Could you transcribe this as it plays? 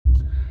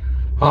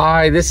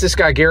Hi, this is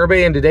Scott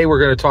Garibay, and today we're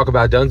going to talk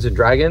about Dungeons &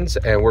 Dragons,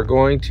 and we're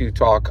going to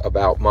talk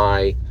about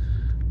my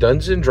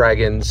Dungeons &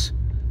 Dragons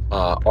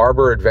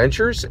Arbor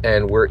adventures,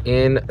 and we're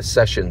in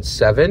session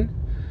 7,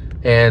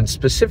 and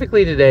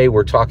specifically today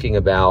we're talking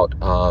about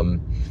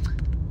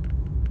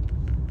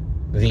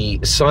the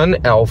Sun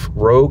Elf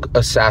Rogue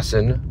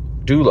Assassin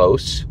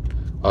Doulos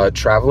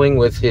traveling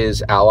with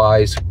his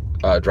allies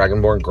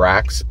Dragonborn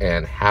Grax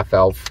and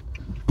Half-Elf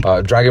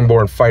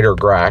Dragonborn Fighter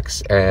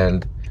Grax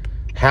and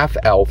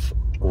Half-Elf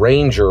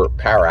Ranger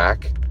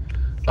Parak,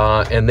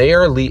 and they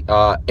are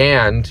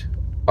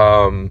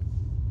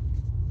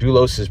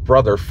Doulos'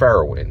 brother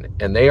Farra,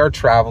 and they are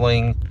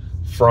traveling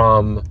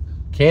from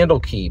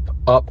Candlekeep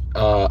up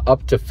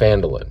to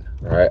Phandalin.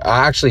 All right,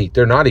 actually,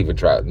 they're not even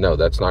traveling. No,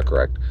 that's not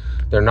correct.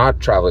 They're not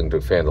traveling to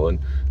Phandalin.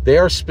 They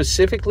are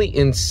specifically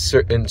in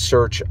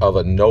search of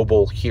a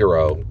noble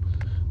hero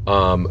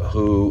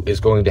who is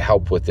going to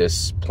help with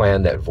this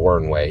plan that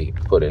Voronway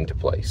put into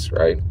place.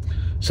 Right.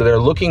 So they're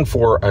looking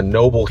for a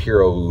noble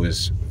hero who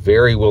is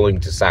very willing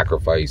to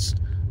sacrifice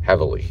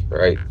heavily,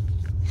 right?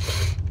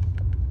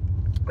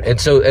 And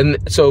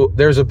so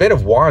there's a bit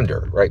of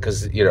wander, right?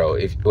 Because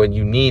when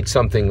you need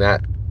something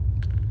that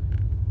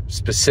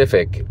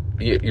specific,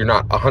 you're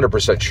not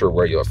 100% sure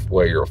where you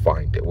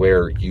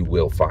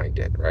will find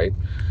it, right?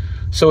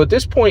 So at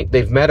this point,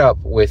 they've met up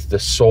with the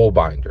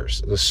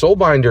Soulbinders. The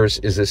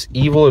Soulbinders is this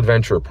evil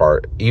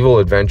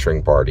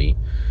adventuring party.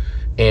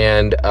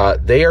 And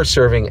they are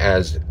serving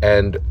as,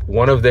 and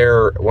one of the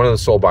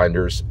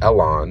Soulbinders,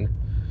 Ellan,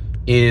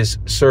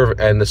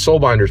 and the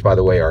Soulbinders, by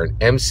the way, are an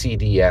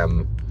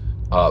MCDM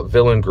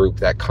villain group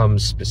that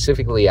comes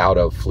specifically out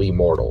of Flea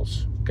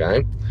Mortals.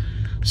 Okay,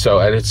 so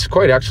and it's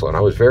quite excellent.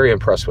 I was very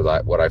impressed with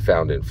what I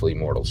found in Flea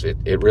Mortals.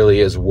 It really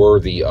is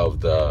worthy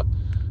of the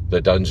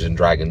Dungeons &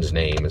 Dragons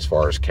name as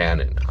far as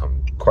canon.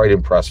 I'm quite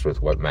impressed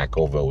with what Matt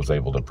Colville was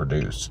able to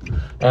produce,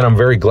 and I'm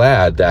very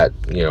glad that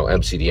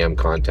MCDM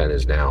content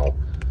is now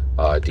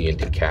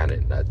D&D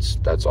canon.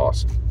 That's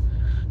awesome.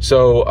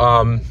 So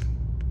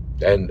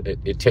and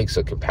it takes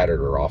a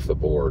competitor off the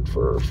board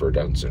for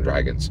Dungeons &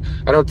 Dragons.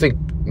 I don't think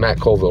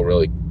Matt Colville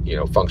really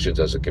functions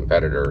as a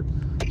competitor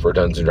for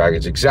Dungeons &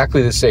 Dragons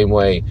exactly the same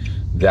way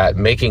that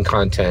making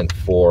content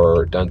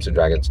for Dungeons &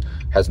 Dragons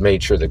has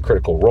made sure that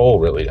Critical Role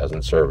really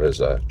doesn't serve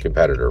as a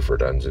competitor for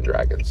Dungeons &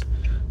 Dragons,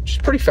 which is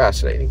pretty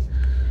fascinating.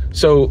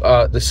 So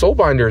the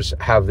Soulbinders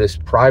have this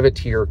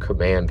privateer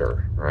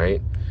commander,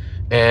 right?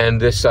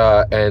 And this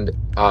and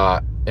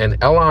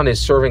Ellan is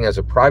serving as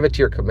a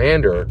privateer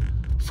commander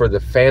for the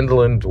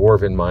Phandalin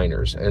Dwarven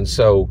Miners. And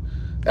so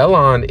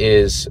Ellan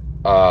is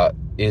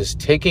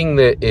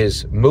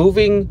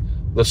moving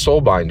the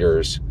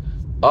Soulbinders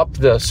up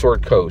the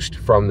Sword Coast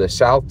from the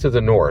south to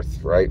the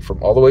north, right?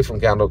 From all the way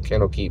from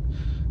Candlekeep,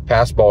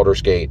 past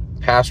Baldur's Gate,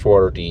 past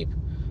Waterdeep,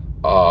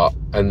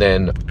 and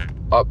then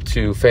up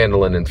to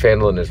Phandalin, and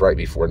Phandalin is right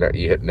before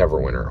you hit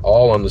Neverwinter,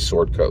 all on the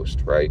Sword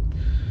Coast, right?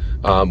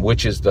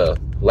 Which is the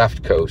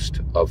left coast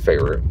of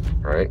Faerun,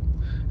 right?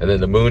 And then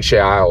the Moonshae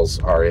Isles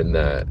are in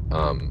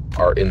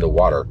the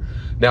water.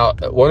 Now,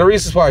 one of the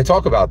reasons why I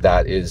talk about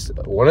that is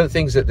one of the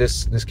things that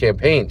this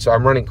campaign. So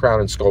I'm running Crown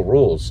and Skull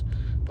rules,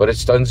 but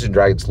it's Dungeons &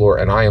 Dragons lore,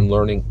 and I am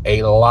learning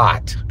a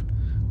lot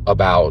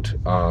about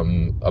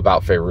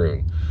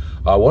Faerun.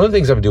 One of the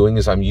things I'm doing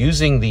is I'm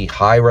using the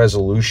high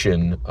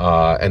resolution,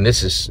 and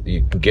this is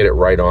you can get it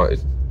right on. You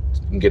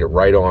can get it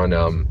right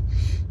on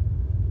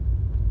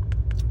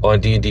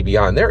D&D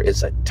Beyond. There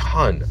is a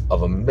ton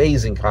of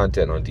amazing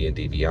content on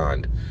D&D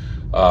Beyond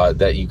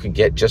that you can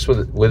get just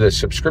with a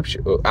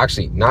subscription.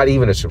 Actually, not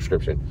even a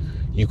subscription.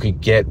 You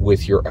could get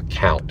with your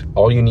account.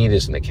 All you need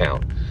is an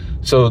account.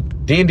 So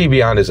D&D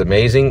Beyond is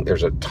amazing.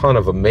 There's a ton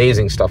of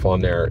amazing stuff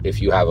on there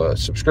if you have a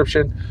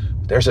subscription.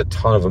 There's a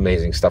ton of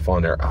amazing stuff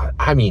on there.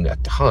 I mean, a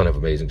ton of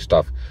amazing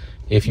stuff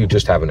if you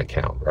just have an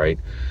account, right?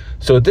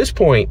 So at this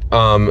point,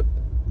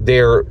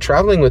 they're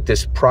traveling with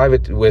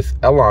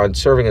with Ellan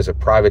serving as a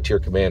privateer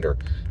commander.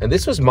 And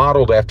this was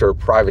modeled after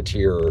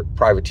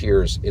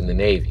privateers in the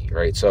Navy,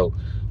 right? So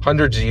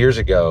hundreds of years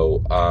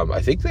ago,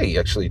 I think they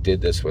actually did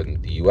this for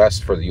the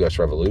U.S.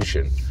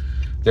 Revolution.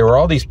 There were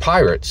all these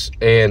pirates,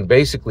 and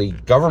basically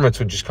governments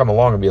would just come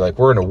along and be like,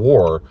 we're in a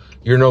war.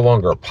 You're no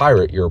longer a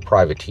pirate, you're a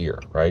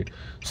privateer, right?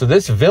 So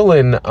this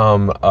villain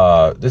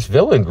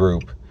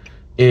group,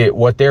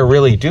 what they're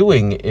really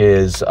doing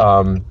is,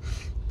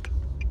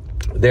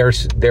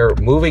 they're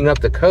moving up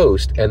the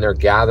coast, and they're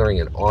gathering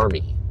an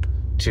army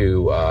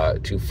to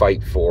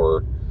fight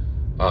for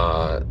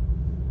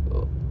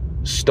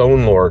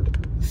Stone Lord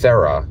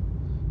Thera,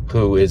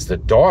 who is the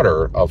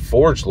daughter of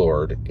Forge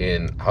Lord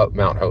in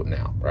Mount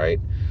Hotenau, right?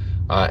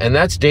 And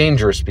that's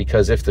dangerous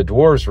because if the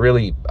dwarves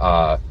really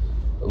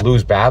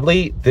lose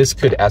badly, this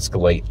could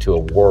escalate to a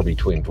war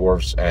between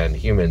dwarves and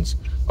humans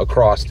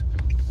across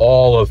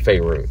all of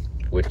Faerun,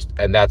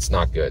 and that's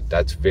not good.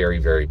 That's very,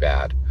 very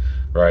bad.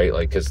 Right,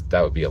 like, because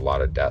that would be a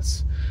lot of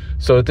deaths.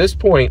 So at this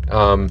point,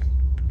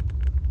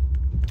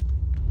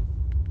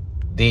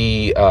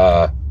 the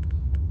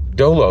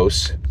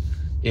Doulos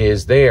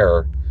is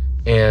there,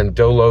 and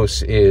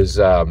Doulos is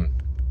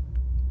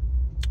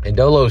And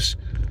Dolos,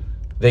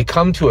 they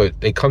come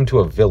to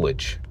a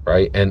village,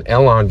 right? And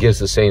Ellan gives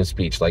the same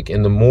speech, like,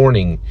 in the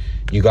morning,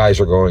 you guys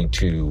are going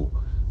to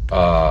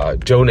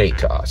donate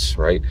to us,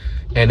 right?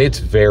 And it's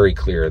very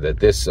clear that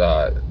this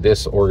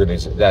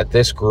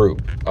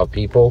group of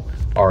people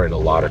are in a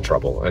lot of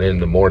trouble. And in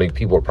the morning,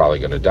 people are probably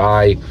going to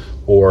die,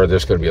 or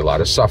there's going to be a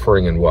lot of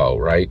suffering and woe,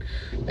 right?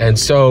 And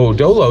so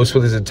Dolos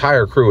with his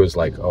entire crew is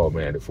like, oh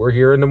man, if we're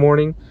here in the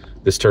morning,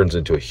 this turns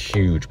into a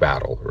huge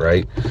battle,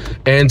 right?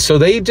 And so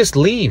they just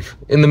leave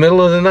in the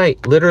middle of the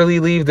night, literally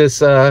leave this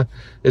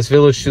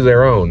village to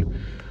their own.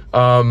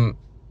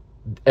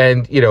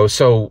 And, you know,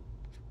 so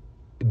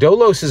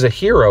Dolos is a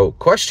hero,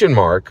 question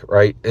mark,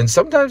 right? And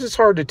sometimes it's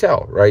hard to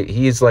tell, right?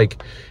 He's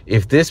like,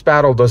 if this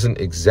battle doesn't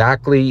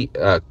exactly,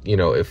 you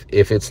know,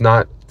 if it's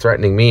not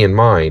threatening me and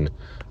mine,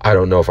 I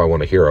don't know if I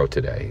want a hero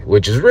today,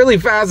 which is really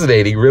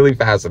fascinating, really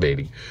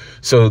fascinating.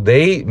 So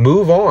they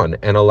move on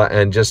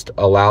and just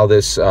allow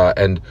this,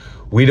 and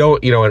we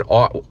don't, you know, and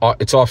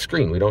it's off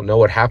screen. We don't know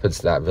what happens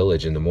to that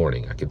village in the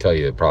morning. I can tell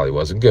you it probably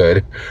wasn't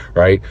good,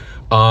 right?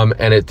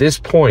 And at this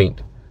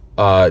point,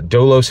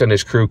 Dolos and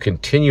his crew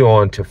continue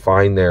on to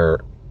find their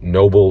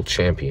noble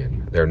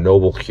champion, their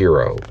noble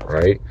hero,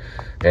 right?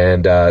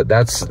 And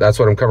that's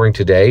what I'm covering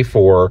today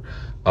for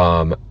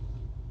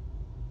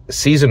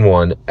Season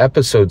 1,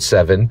 Episode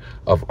 7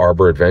 of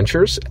Arbor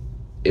Adventures.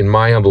 In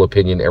my humble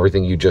opinion,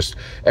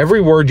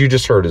 every word you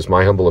just heard is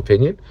my humble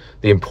opinion.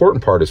 The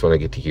important part is when I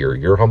get to hear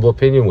your humble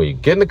opinion, when you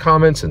get in the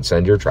comments and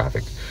send your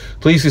traffic.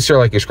 Please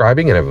consider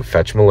subscribing, and have a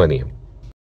fetch millennium.